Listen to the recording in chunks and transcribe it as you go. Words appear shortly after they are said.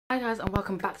Hi guys, and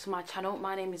welcome back to my channel.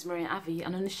 My name is Maria Avi,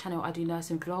 and on this channel I do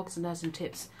nursing vlogs, nursing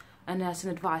tips and nursing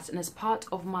advice. And as part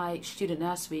of my student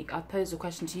nurse week, I posed a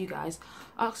question to you guys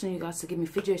asking you guys to give me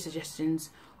video suggestions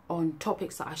on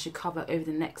topics that I should cover over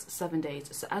the next 7 days.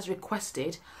 So as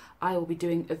requested, I will be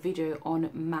doing a video on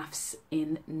maths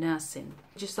in nursing.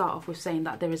 Just start off with saying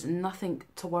that there is nothing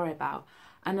to worry about.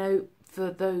 I know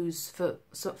for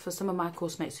some of my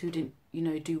course mates who didn't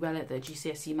do well at the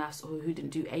GCSE maths, or who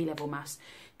didn't do A-level maths,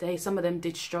 some of them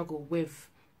did struggle with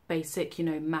basic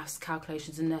maths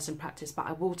calculations in nursing practice. But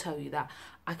I will tell you that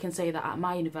I can say that at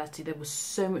my university there was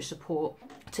so much support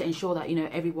to ensure that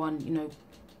everyone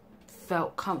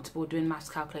felt comfortable doing maths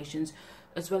calculations,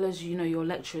 as well as your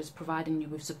lecturers providing you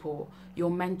with support.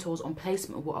 Your mentors on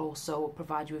placement will also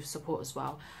provide you with support as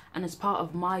well. And as part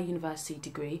of my university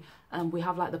degree, we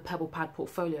have like the Pebble Pad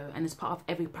portfolio, and as part of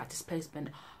every practice placement,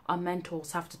 our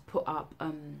mentors have to put up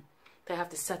they have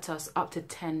to set us up to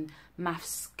 10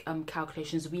 maths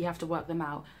calculations. We have to work them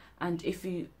out, and if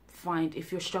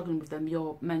you're struggling with them,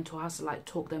 your mentor has to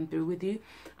talk them through with you.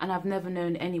 And I've never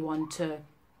known anyone to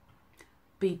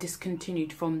be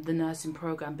discontinued from the nursing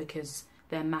program because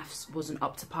their maths wasn't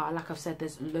up to par. Like I've said,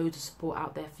 there's loads of support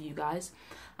out there for you guys.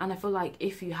 And I feel like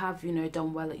if you have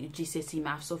done well at your GCSE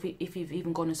maths, or if you've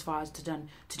even gone as far as to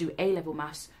do A-level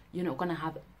maths, you're not going to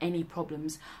have any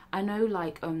problems. I know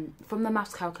from the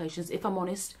maths calculations, if I'm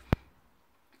honest,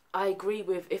 I agree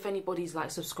with, if anybody's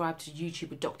subscribed to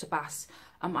YouTube with Dr. Bass,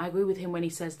 I agree with him when he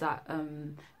says that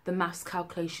the maths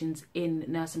calculations in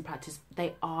nursing practice,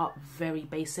 they are very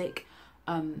basic.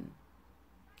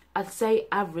 I'd say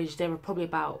average, they were probably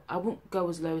about, I won't go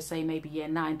as low as say maybe year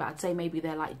 9, but I'd say maybe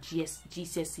they're like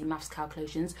GCSE maths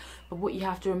calculations. But what you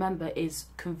have to remember is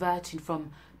converting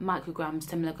from micrograms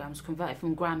to milligrams, converting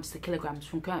from grams to kilograms,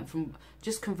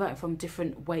 just converting from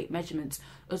different weight measurements.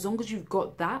 As long as you've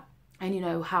got that, and you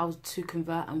know how to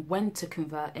convert and when to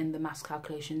convert in the maths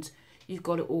calculations, you've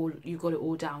got it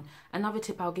all down. Another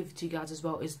tip I'll give to you guys as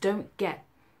well is don't get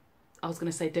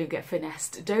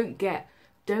finessed. Don't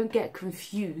get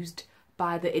confused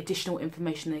by the additional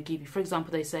information they give you. For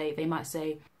example, they might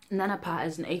say, Nana Pat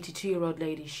is an 82-year-old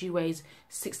lady. She weighs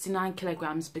 69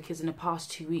 kilograms because in the past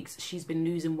 2 weeks she's been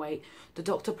losing weight. The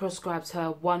doctor prescribes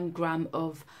her 1 gram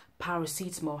of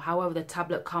paracetamol. However, the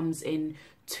tablet comes in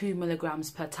 2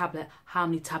 milligrams per tablet. How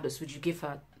many tablets would you give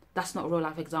her? That's not a real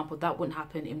life example. That wouldn't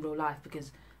happen in real life,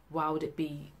 because why would it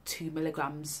be 2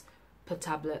 milligrams per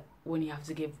tablet when you have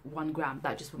to give 1 gram?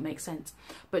 That just would make sense.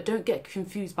 But don't get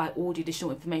confused by all the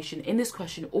additional information. In this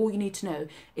question, all you need to know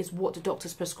is what the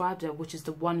doctor's prescribed her, which is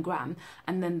the 1 gram,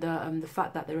 and then the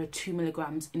fact that there are 2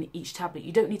 milligrams in each tablet.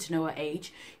 You don't need to know her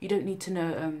age. You don't need to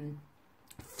know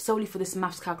solely for this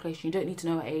maths calculation, you don't need to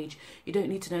know her age. You don't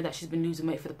need to know that she's been losing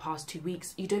weight for the past 2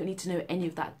 weeks. You don't need to know any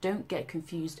of that. Don't get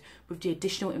confused with the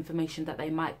additional information that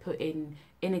they might put in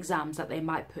exams, that they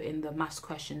might put in the maths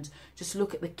questions. Just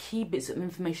look at the key bits of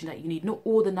information that you need. Not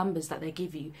all the numbers that they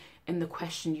give you in the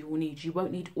question you will need. You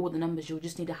won't need all the numbers, you'll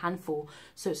just need a handful.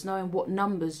 So it's knowing what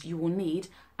numbers you will need,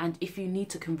 and if you need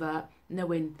to convert,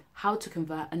 knowing how to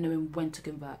convert and knowing when to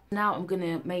convert. Now I'm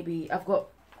gonna I've got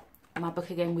my book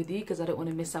again with you because I don't want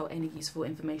to miss out any useful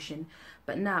information.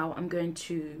 But now I'm going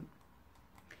to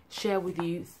share with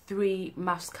you 3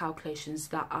 maths calculations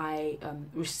that I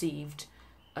received,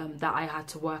 that I had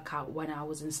to work out when I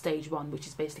was in stage 1, which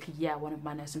is basically year 1 of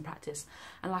my nursing practice.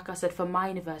 And like I said, for my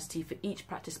university, for each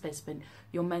practice placement,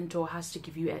 your mentor has to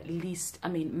give you at least,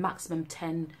 maximum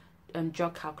 10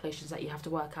 drug calculations that you have to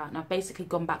work out. And I've basically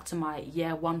gone back to my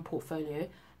year 1 portfolio,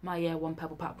 my year 1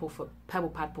 Pebble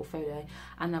Pad portfolio,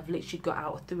 and I've literally got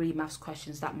out 3 maths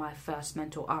questions that my first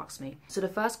mentor asked me. So the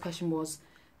first question was,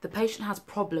 the patient has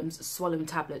problems swallowing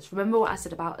tablets. Remember what I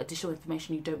said about additional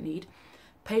information you don't need?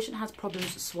 Patient has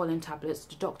problems swallowing tablets.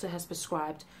 The doctor has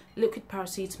prescribed liquid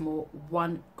paracetamol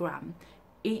 1 gram.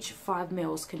 Each 5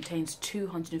 mils contains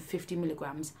 250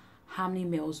 milligrams. How many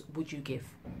mils would you give?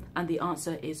 And the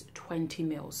answer is 20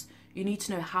 mils. You need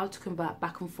to know how to convert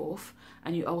back and forth,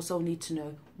 and you also need to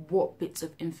know what bits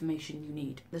of information you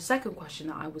need. The second question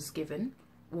that I was given,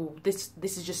 well, this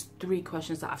is just 3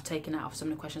 questions that I've taken out of some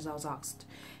of the questions I was asked,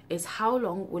 is how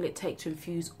long will it take to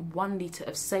infuse 1 litre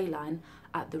of saline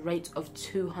at the rate of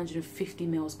 250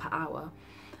 mils per hour?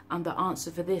 And the answer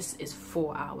for this is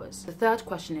 4 hours. The third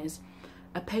question is,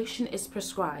 a patient is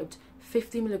prescribed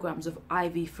 50 milligrams of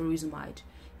IV furosemide.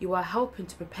 You are helping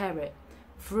to prepare it.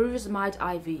 Furosemide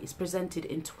IV is presented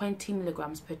in 20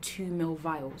 milligrams per 2 ml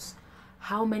vials.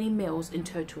 How many mils in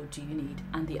total do you need?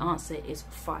 And the answer is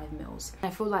 5 mils. I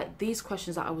feel like these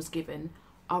questions that I was given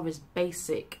are as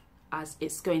basic as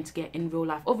it's going to get in real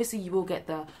life. Obviously, you will get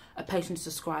a patient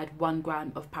prescribed 1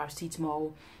 gram of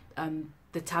paracetamol.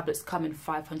 The tablets come in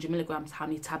 500 milligrams. How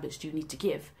many tablets do you need to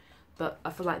give? But I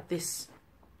feel like this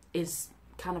is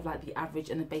kind of like the average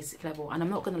and the basic level. And I'm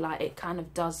not going to lie, it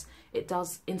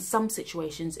does in some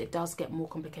situations, it does get more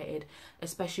complicated,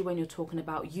 especially when you're talking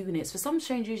about units. For some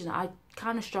strange reason, I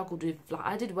kind of struggled with, like,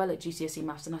 I did well at GCSE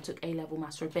maths and I took A-level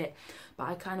maths for a bit, but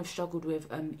I kind of struggled with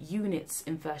units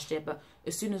in first year. But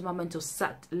as soon as my mentor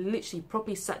literally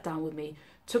properly sat down with me,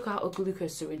 took out a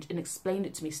glucose syringe and explained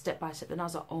it to me step by step, and I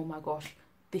was like, oh my gosh,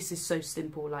 this is so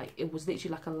simple. Like, it was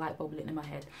literally like a light bulb lit in my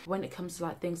head. When it comes to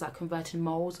like things like converting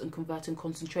moles and converting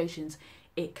concentrations,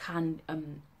 it can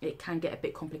get a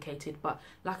bit complicated. But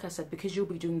like I said, because you'll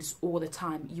be doing this all the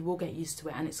time, you will get used to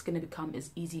it, and it's going to become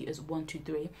as easy as 1, 2,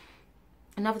 3.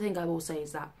 Another thing I will say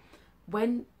is that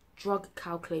when drug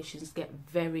calculations get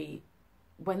they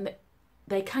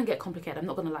can get complicated, I'm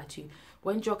not going to lie to you.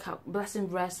 When that's in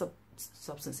rare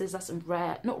substances, that's in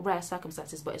not rare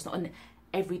circumstances, but it's not an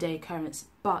everyday occurrence,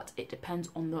 but it depends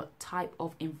on the type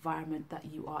of environment that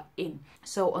you are in.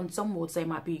 So on some wards they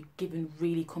might be given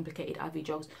really complicated IV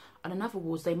drugs, and on other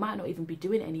wards they might not even be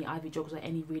doing any IV drugs or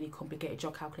any really complicated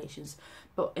drug calculations.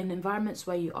 But in environments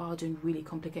where you are doing really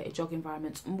complicated drug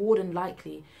environments, more than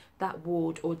likely that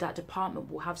ward or that department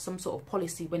will have some sort of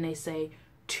policy when they say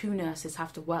 2 nurses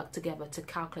have to work together to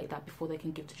calculate that before they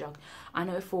can give the drug. I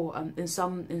know for in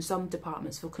some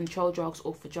departments, for controlled drugs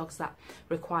or for drugs that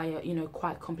require, you know,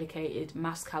 quite complicated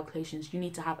maths calculations, you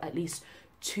need to have at least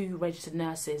 2 registered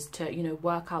nurses to, you know,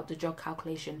 work out the drug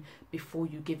calculation before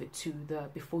you give it to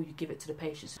the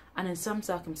patients. And in some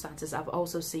circumstances, I've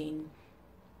also seen,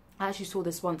 I actually saw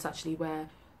this once actually, where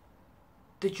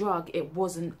the drug, it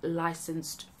wasn't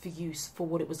licensed for use for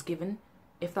what it was given,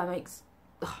 if that makes.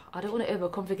 I don't want to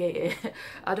overcomplicate it.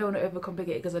 I don't want to overcomplicate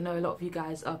it because I know a lot of you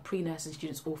guys are pre-nursing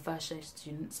students or first year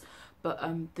students. But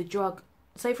the drug,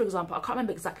 say for example, I can't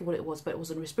remember exactly what it was, but it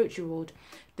was on a respiratory ward.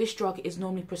 This drug is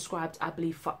normally prescribed, I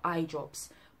believe, for eye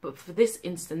drops. But for this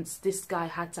instance, this guy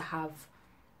had to have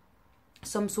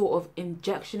some sort of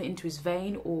injection into his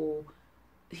vein, or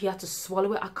he had to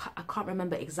swallow it. I can't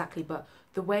remember exactly, but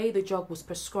the way the drug was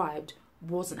prescribed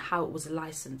wasn't how it was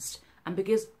licensed. And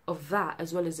because of that,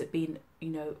 as well as it being, you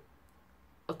know,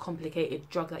 a complicated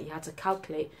drug that you had to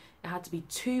calculate, it had to be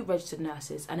 2 registered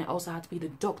nurses, and it also had to be the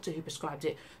doctor who prescribed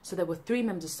it. So there were 3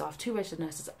 members of staff, 2 registered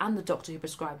nurses and the doctor who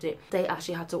prescribed it. They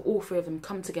actually had to, all 3 of them,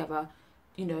 come together,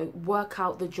 you know, work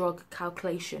out the drug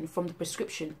calculation from the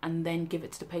prescription and then give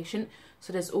it to the patient.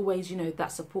 So there's always, you know,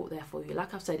 that support there for you.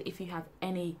 Like I've said, if you have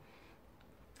any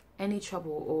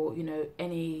trouble or, you know,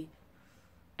 any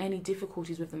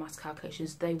difficulties with the maths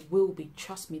calculations, they will be,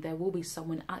 trust me, there will be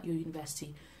someone at your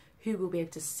university who will be able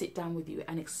to sit down with you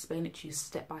and explain it to you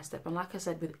step by step. And like I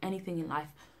said, with anything in life,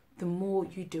 the more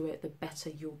you do it, the better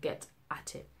you'll get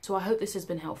at it. So I hope this has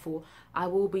been helpful. I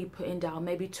will be putting down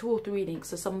maybe 2 or 3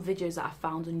 links to some videos that I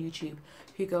found on YouTube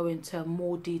who go into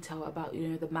more detail about, you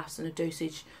know, the maths and the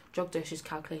dosage, drug dosage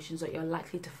calculations that you're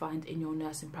likely to find in your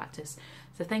nursing practice.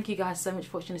 So thank you guys so much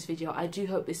for watching this video. I do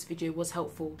hope this video was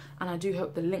helpful, and I do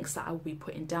hope the links that I will be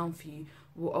putting down for you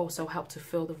will also help to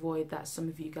fill the void that some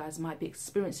of you guys might be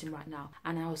experiencing right now.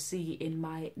 And I'll see you in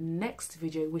my next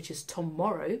video, which is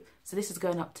tomorrow. So this is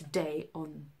going up today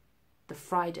on the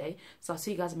Friday, so I'll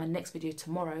see you guys in my next video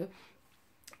tomorrow.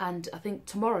 And I think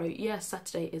tomorrow, yeah,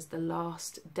 Saturday is the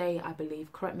last day, I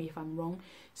believe. Correct me if I'm wrong.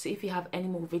 So if you have any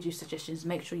more video suggestions,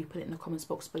 make sure you put it in the comments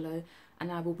box below,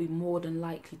 and I will be more than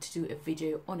likely to do a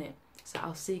video on it. So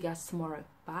I'll see you guys tomorrow.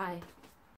 Bye.